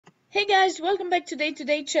Hey guys, welcome back to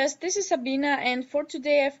Day-to-Day Chess. This is Sabina, and for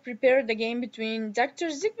today I've prepared a game between Dr.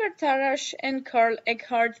 Siegbert Tarrasch and Karl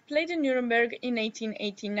Eckart, played in Nuremberg in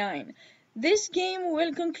 1889. This game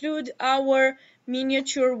will conclude our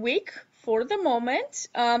miniature week for the moment.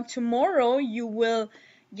 Tomorrow you will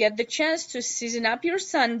get the chance to season up your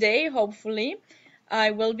Sunday, hopefully.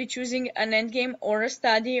 I will be choosing an endgame or a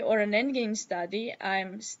study or an endgame study.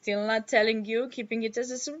 I'm still not telling you, keeping it as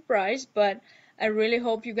a surprise, but I really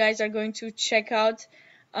hope you guys are going to check out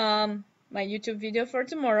my YouTube video for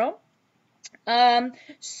tomorrow.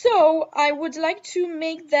 So I would like to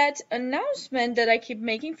make that announcement that I keep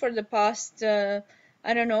making for the past, I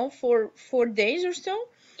don't know, for 4 days or so.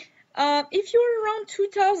 If you're around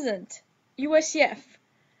 2000 USEF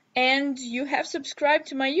and you have subscribed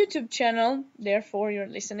to my YouTube channel, therefore you're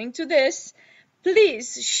listening to this,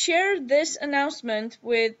 please share this announcement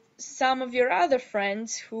with some of your other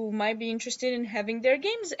friends who might be interested in having their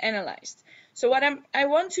games analyzed. So what I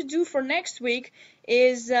want to do for next week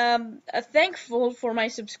is a thankful for my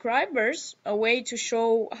subscribers, a way to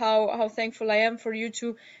show how thankful I am for you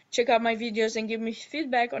to check out my videos and give me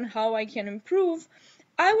feedback on how I can improve.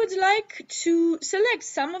 I would like to select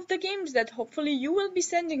some of the games that hopefully you will be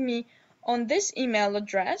sending me on this email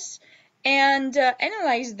address and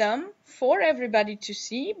analyze them for everybody to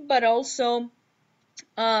see, but also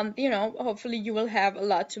hopefully you will have a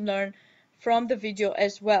lot to learn from the video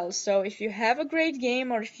as well. So if you have a great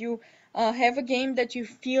game, or if you have a game that you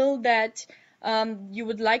feel that you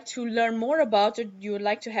would like to learn more about, or you would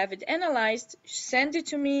like to have it analyzed, send it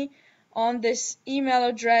to me on this email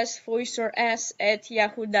address,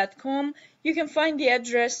 foisors@yahoo.com. You can find the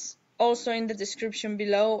address also in the description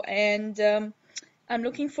below, and I'm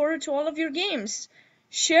looking forward to all of your games.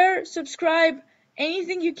 Share, subscribe,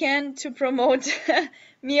 anything you can to promote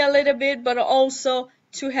me a little bit, but also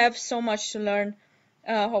to have so much to learn,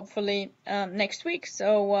 hopefully next week.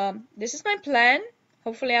 So this is my plan.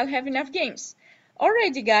 Hopefully I'll have enough games.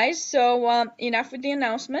 Alrighty guys, so enough with the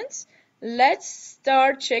announcements. Let's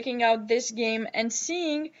start checking out this game and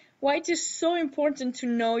seeing why it is so important to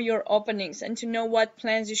know your openings and to know what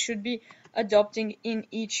plans you should be adopting in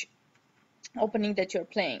each opening that you're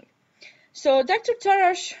playing. So Dr.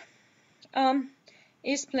 Tarrasch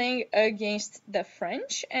is playing against the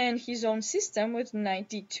French and his own system with knight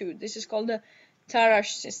d2. This is called the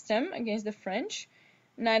Tarrasch system against the French.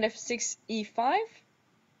 Knight f6 e5,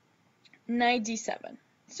 knight d7.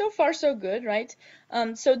 So far so good, right?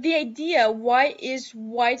 So the idea, why is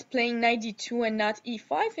white playing knight d2 and not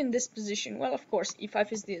e5 in this position? Well, of course,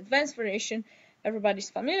 e5 is the advanced variation. Everybody's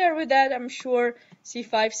familiar with that, I'm sure.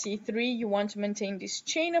 c5, c3, you want to maintain this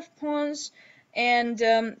chain of pawns and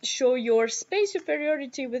show your space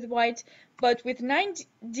superiority with white. But with knight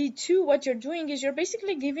d2, what you're doing is you're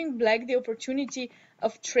basically giving black the opportunity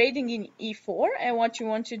of trading in e4, and what you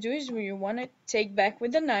want to do is you want to take back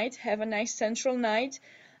with the knight, have a nice central knight,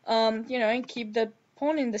 and keep the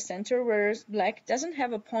pawn in the center, whereas black doesn't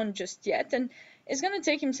have a pawn just yet, and it's going to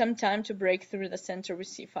take him some time to break through the center with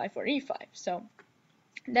c5 or e5. So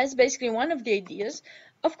that's basically one of the ideas.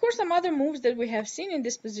 Of course, some other moves that we have seen in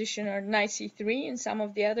this position are knight c3 in some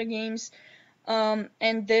of the other games,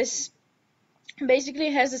 and this basically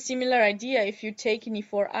has a similar idea. If you take in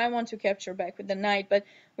e4, I want to capture back with the knight, but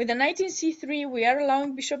with the knight in c3, we are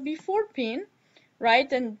allowing bishop b4 pin,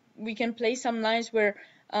 right? And we can play some lines where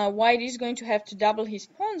white is going to have to double his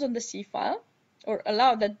pawns on the c file, or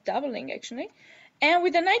allow that doubling actually. And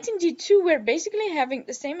with the knight in d2, we're basically having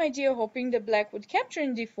the same idea, hoping that black would capture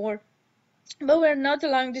in d4, but we're not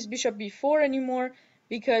allowing this bishop b4 anymore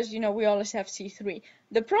because, we always have c3.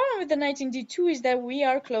 The problem with the knight in d2 is that we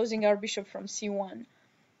are closing our bishop from c1.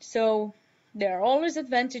 So there are always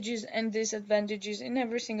advantages and disadvantages in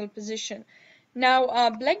every single position. Now,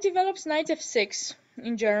 black develops knight f6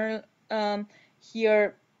 in general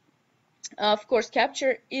here. Of course,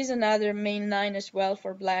 capture is another main line as well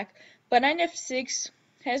for black, but knight f6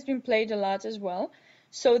 has been played a lot as well.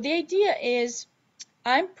 So the idea is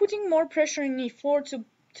I'm putting more pressure in e4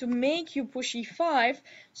 to make you push e5,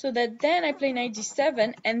 so that then I play knight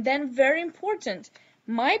d7, and then, very important,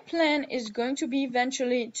 my plan is going to be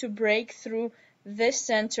eventually to break through this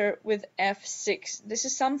center with f6. This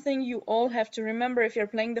is something you all have to remember if you're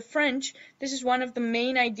playing the French. This is one of the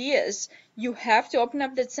main ideas. You have to open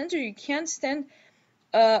up that center. You can't stand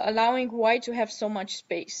allowing white to have so much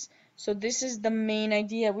space. So this is the main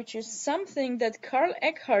idea, which is something that Karl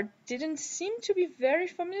Eckart didn't seem to be very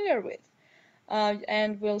familiar with.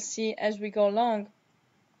 And we'll see as we go along.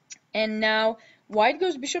 And now white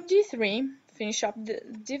goes bishop d3, finish up the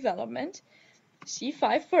development.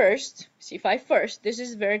 c5 first. This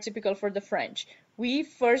is very typical for the French. we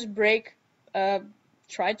first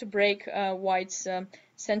try to break white's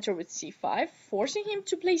center with c5, forcing him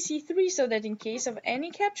to play c3 so that in case of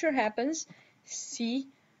any capture happens, the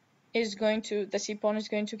c pawn is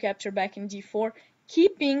going to capture back in d4,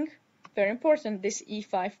 keeping, very important, this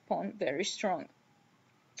e5 pawn very strong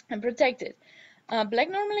and protected. Black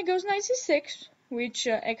normally goes knight c6, which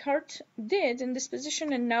Eckart did in this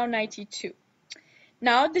position, and now knight e2.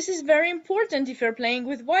 Now, this is very important. If you're playing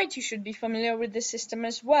with white, you should be familiar with this system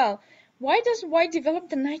as well. Why does white develop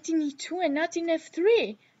the knight in e2 and not in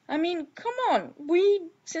f3? I mean, come on.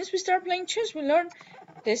 Since we start playing chess, we learn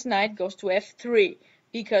this knight goes to f3,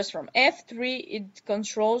 because from f3 it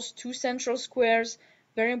controls two central squares,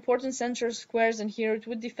 very important central squares, and here it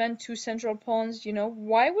would defend two central pawns. You know,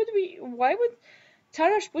 why would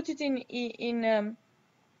Tarrasch put it in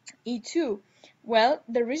e2? Well,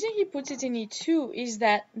 the reason he puts it in e2 is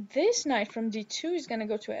that this knight from d2 is going to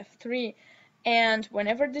go to f3, and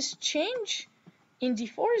whenever this change in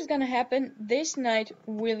d4 is going to happen, this knight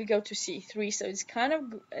will go to c3. So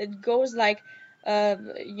it goes like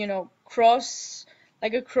you know,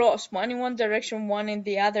 like a cross, one in one direction, one in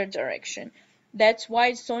the other direction. That's why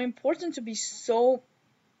it's so important to be so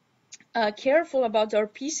careful about our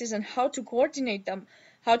pieces and how to coordinate them,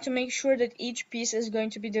 how to make sure that each piece is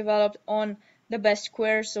going to be developed on the best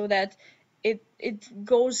square so that it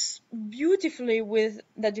goes beautifully with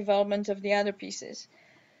the development of the other pieces.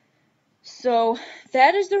 So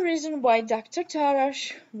that is the reason why Dr.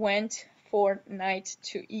 Tarrasch went for knight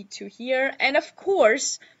to e2 here. And of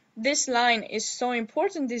course, this line is so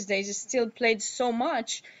important these days. It's still played so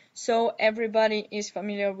much, so everybody is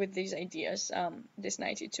familiar with these ideas. This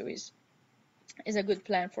knight e2 is a good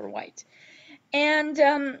plan for white. And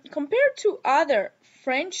compared to other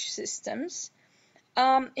French systems,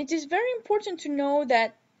 it is very important to know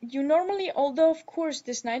that you normally, although of course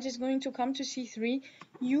this knight is going to come to c3,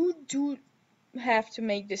 you do have to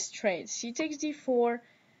make this trade. C takes d4,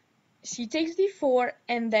 c takes d4,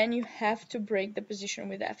 and then you have to break the position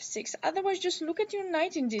with f6. Otherwise, just look at your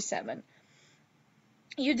knight in d7.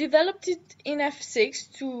 You developed it in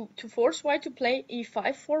f6 to force white to play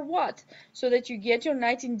e5 for what? So that you get your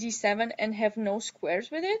knight in d7 and have no squares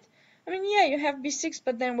with it? I mean, yeah, you have b6,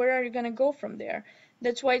 but then where are you going to go from there?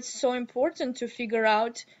 That's why it's so important to figure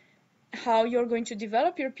out how you're going to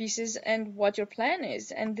develop your pieces and what your plan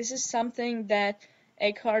is. And this is something that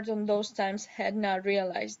Eckart on those times had not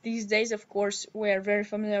realized. These days, of course, we are very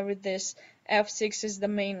familiar with this. f6 is the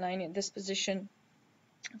main line in this position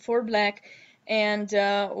for black, and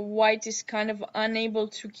white is kind of unable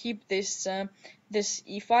to keep this this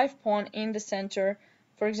e5 pawn in the center.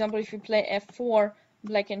 For example, if you play f4,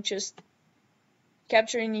 black can just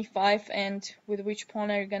capture in e5, and with which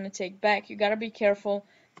pawn are you going to take back? You got to be careful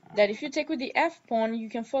that if you take with the f pawn, you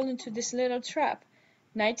can fall into this little trap.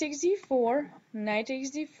 Knight takes d4, knight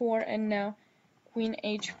takes d4, and now queen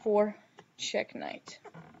h4 check knight,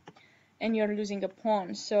 and you're losing a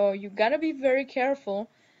pawn. So you got to be very careful.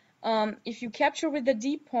 If you capture with the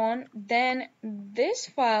d pawn, then this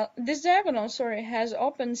diagonal, has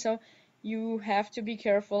opened, so you have to be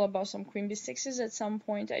careful about some queen b6s at some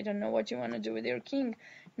point. I don't know what you want to do with your king.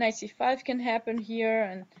 Knight c5 can happen here,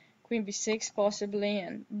 and queen b6 possibly,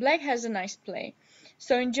 and black has a nice play.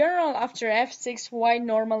 So in general, after f6, white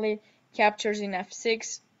normally captures in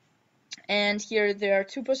f6, and here there are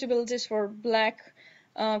two possibilities for black,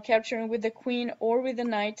 capturing with the queen or with the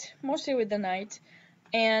knight, mostly with the knight.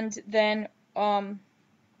 And then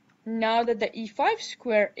now that the e5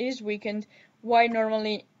 square is weakened, white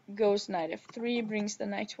normally goes knight f3, brings the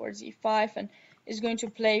knight towards e5, and is going to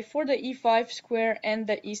play for the e5 square and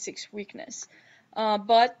the e6 weakness.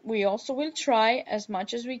 But we also will try as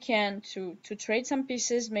much as we can to trade some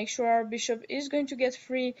pieces, make sure our bishop is going to get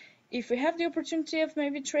free. If we have the opportunity of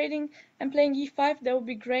maybe trading and playing e5, that would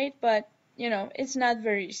be great, but you know, it's not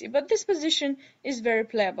very easy. But this position is very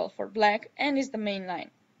playable for black and is the main line.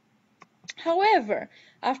 However,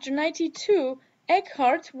 after knight e2,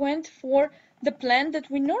 Eckart went for the plan that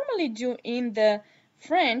we normally do in the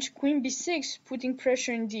French, queen b6, putting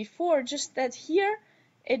pressure in d4, just that here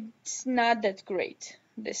it's not that great,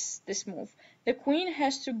 this move. The queen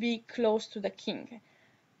has to be close to the king,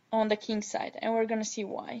 on the king side, and we're going to see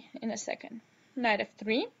why in a second. Knight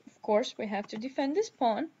f3, of course, we have to defend this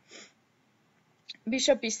pawn.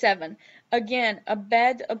 Bishop e7, again, a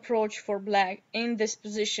bad approach for black in this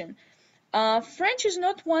position. French is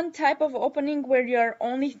not one type of opening where you're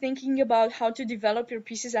only thinking about how to develop your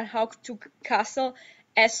pieces and how to castle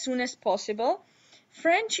as soon as possible.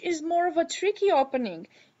 French is more of a tricky opening.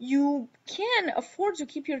 You can afford to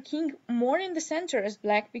keep your king more in the center as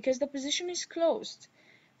black because the position is closed.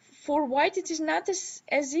 for white it is not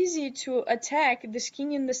as easy to attack this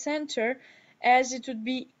king in the center as it would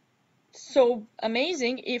be so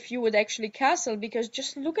amazing if you would actually castle, because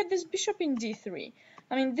just look at this bishop in d3.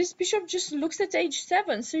 I mean, this bishop just looks at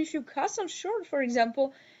h7, so if you castle short, for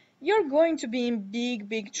example, you're going to be in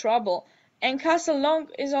big trouble. And castle long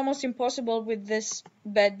is almost impossible with this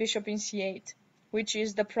bad bishop in c8, which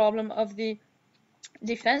is the problem of the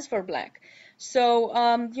defense for black. So,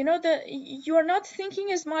 you know, you are not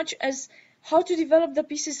thinking as much as how to develop the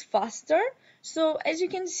pieces faster. So, as you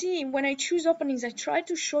can see, when I choose openings, I try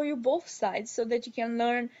to show you both sides so that you can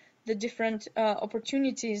learn the different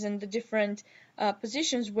opportunities and the different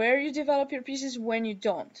positions where you develop your pieces, when you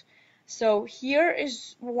don't. So here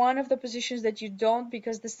is one of the positions that you don't,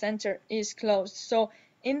 because the center is closed. So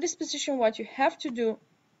in this position, what you have to do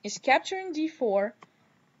is capture in d4,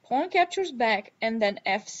 pawn captures back, and then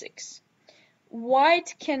f6.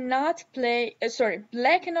 White cannot play,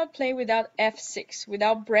 black cannot play without f6,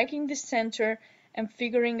 without breaking the center and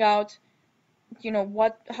figuring out, you know,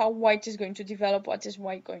 how white is going to develop, what is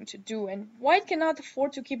white going to do. And white cannot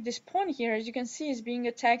afford to keep this pawn here. As you can see, is being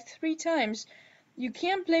attacked 3 times. You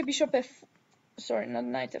can't play bishop not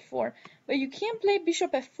knight f4, but you can't play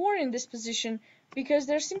bishop f4 in this position because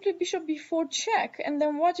there's simply bishop b4 check. And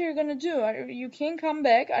then what are you gonna do? You can't come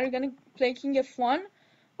back. Are you gonna play king f1?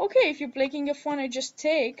 Okay, if you play king f1, I just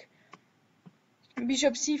take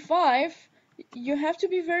bishop c5. You have to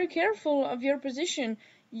be very careful of your position.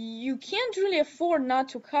 You can't really afford not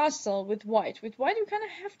to castle with white. With white, you kind of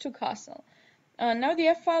have to castle. Now the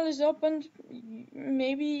f-file is opened.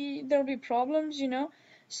 Maybe there'll be problems, you know.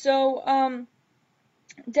 So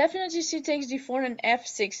definitely c takes d4 and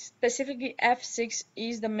f6. Specifically, f6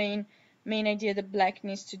 is the main idea that black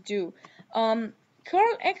needs to do.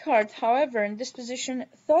 Tarrasch-Eckart, however, in this position,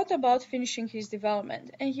 thought about finishing his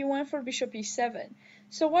development, and he went for bishop e7.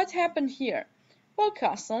 So what happened here? Well,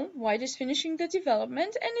 castle, white is finishing the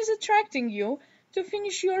development and is attracting you to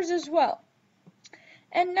finish yours as well.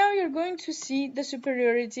 And now you're going to see the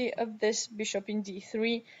superiority of this bishop in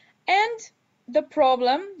d3 and the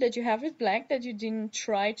problem that you have with black, that you didn't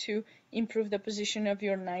try to improve the position of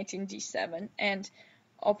your knight in d7 and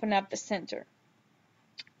open up the center.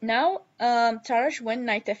 Now Tarrasch went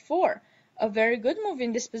knight f4, a very good move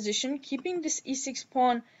in this position, keeping this e6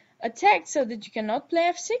 pawn attacked so that you cannot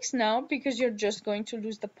play f6 now, because you're just going to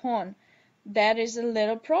lose the pawn. That is a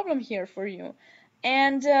little problem here for you.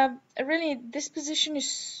 And really, this position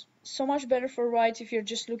is so much better for white if you're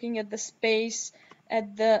just looking at the space,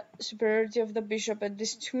 at the superiority of the bishop, at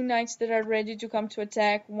these 2 knights that are ready to come to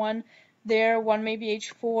attack. One there, one maybe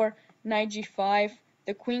h4, knight g5.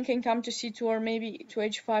 The queen can come to c2 or maybe to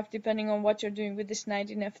h5, depending on what you're doing with this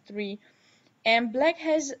knight in f3. And black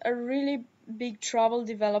has a really big trouble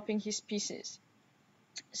developing his pieces.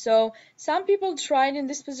 So some people tried in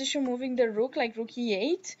this position moving the rook, like rook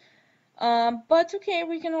e8. But okay,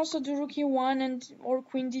 we can also do rook e1 or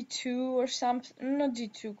queen d2 or something. Not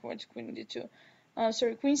d2, quite queen d2.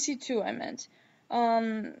 Queen c2 I meant.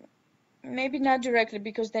 Maybe not directly,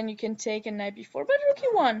 because then you can take a knight b4. But rook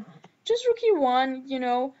e1, just rook e1, you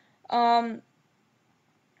know.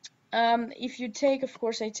 If you take, of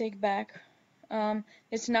course I take back.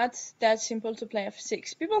 It's not that simple to play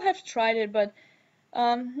f6. People have tried it, but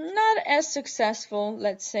not as successful,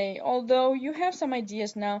 let's say. Although you have some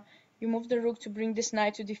ideas now. You move the rook to bring this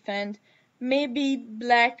knight to defend. Maybe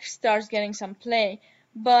black starts getting some play.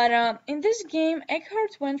 But in this game,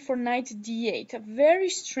 Eckart went for knight d8, a very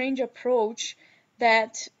strange approach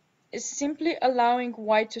that is simply allowing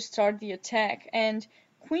white to start the attack. And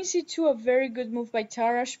queen c2, a very good move by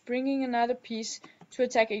Tarrasch, bringing another piece to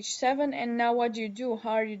attack h7. And now what do?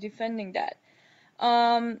 How are you defending that?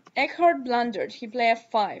 Eckart blundered. He played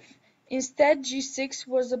f5. Instead, g6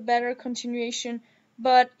 was a better continuation.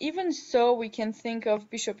 But even so, we can think of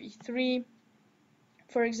bishop e3,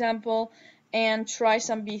 for example, and try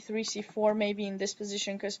some b3, c4 maybe in this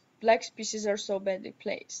position, because black's pieces are so badly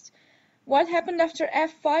placed. What happened after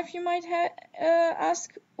f5, you might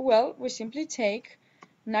ask? Well, we simply take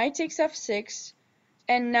knight takes f6,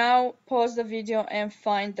 and now pause the video and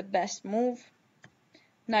find the best move.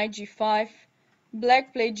 Knight g5,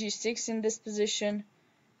 black played g6 in this position,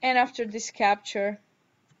 and after this capture,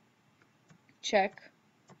 check,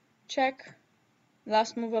 check,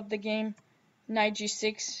 last move of the game, knight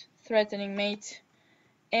g6, threatening mate,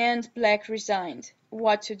 and black resigned.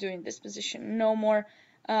 What to do in this position? No more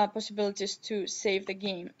possibilities to save the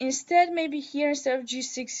game. Instead, maybe here, instead of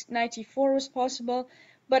g6, knight e4 was possible,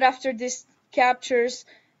 but after this captures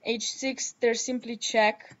h6, there's simply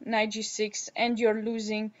check, knight g6, and you're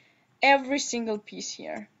losing every single piece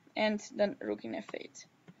here, and then rook in f8.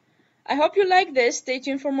 I hope you like this. Stay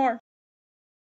tuned for more.